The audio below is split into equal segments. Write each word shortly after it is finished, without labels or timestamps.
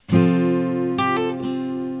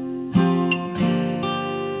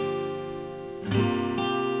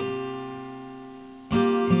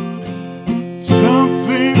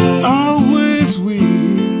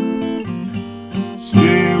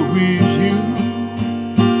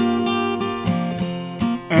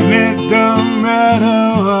matter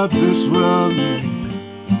what this world may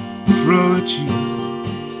throw at you.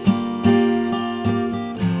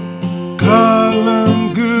 Call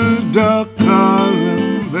them good or call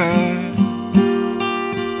them bad,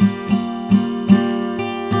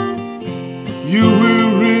 you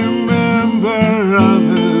will remember all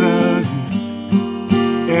the love you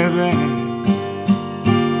ever had.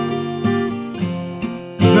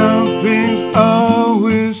 Some things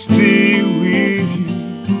always stay with you,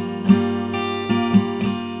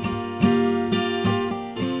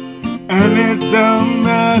 and it don't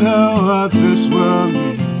matter what this world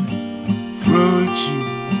may throw at you.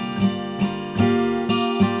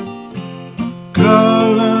 Call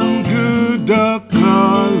them good or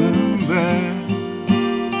call them bad,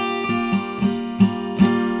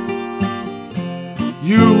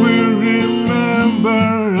 you will remember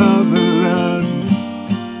all the love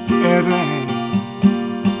you ever had.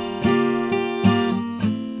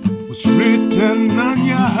 What's written on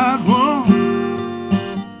your heart won't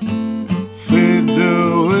fade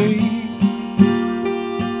away,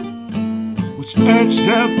 what's etched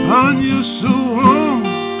upon your soul won't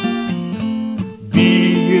be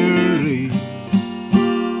erased.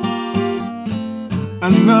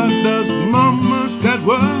 And not those moments that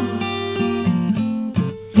were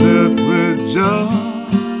filled with joy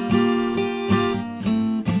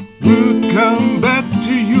will come back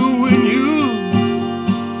to you when you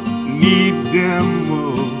need them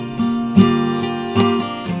more.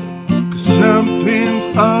 'Cause some things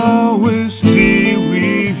always stay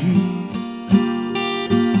with you,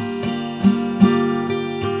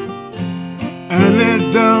 and it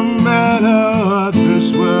don't matter what this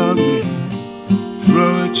world may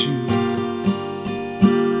throw at you.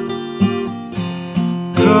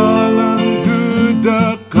 Call them good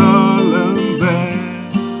or call them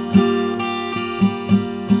bad,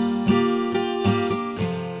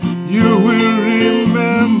 you will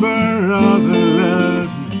remember all the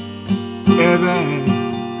love you ever had,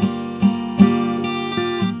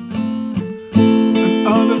 and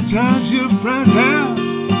all the times your friends have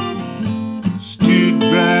stood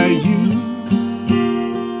by you,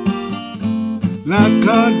 like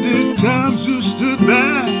all the times you stood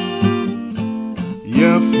by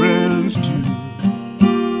your friends too.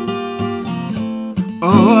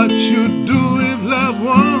 Or what you do if loved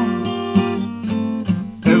one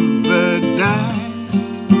ever die,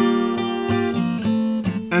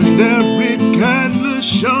 and every kindness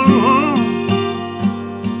shown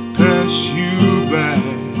pass you by.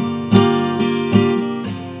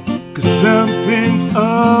 'Cause some things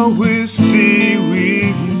always stay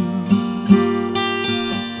with you,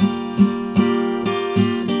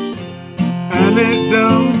 and it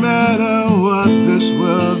don't matter what this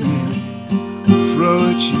world may throw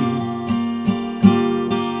at you.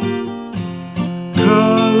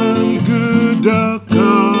 Call them good or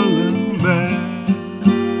call them bad,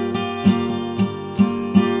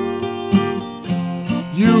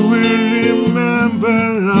 you will remember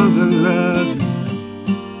all the love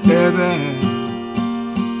you ever had.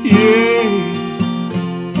 Yeah.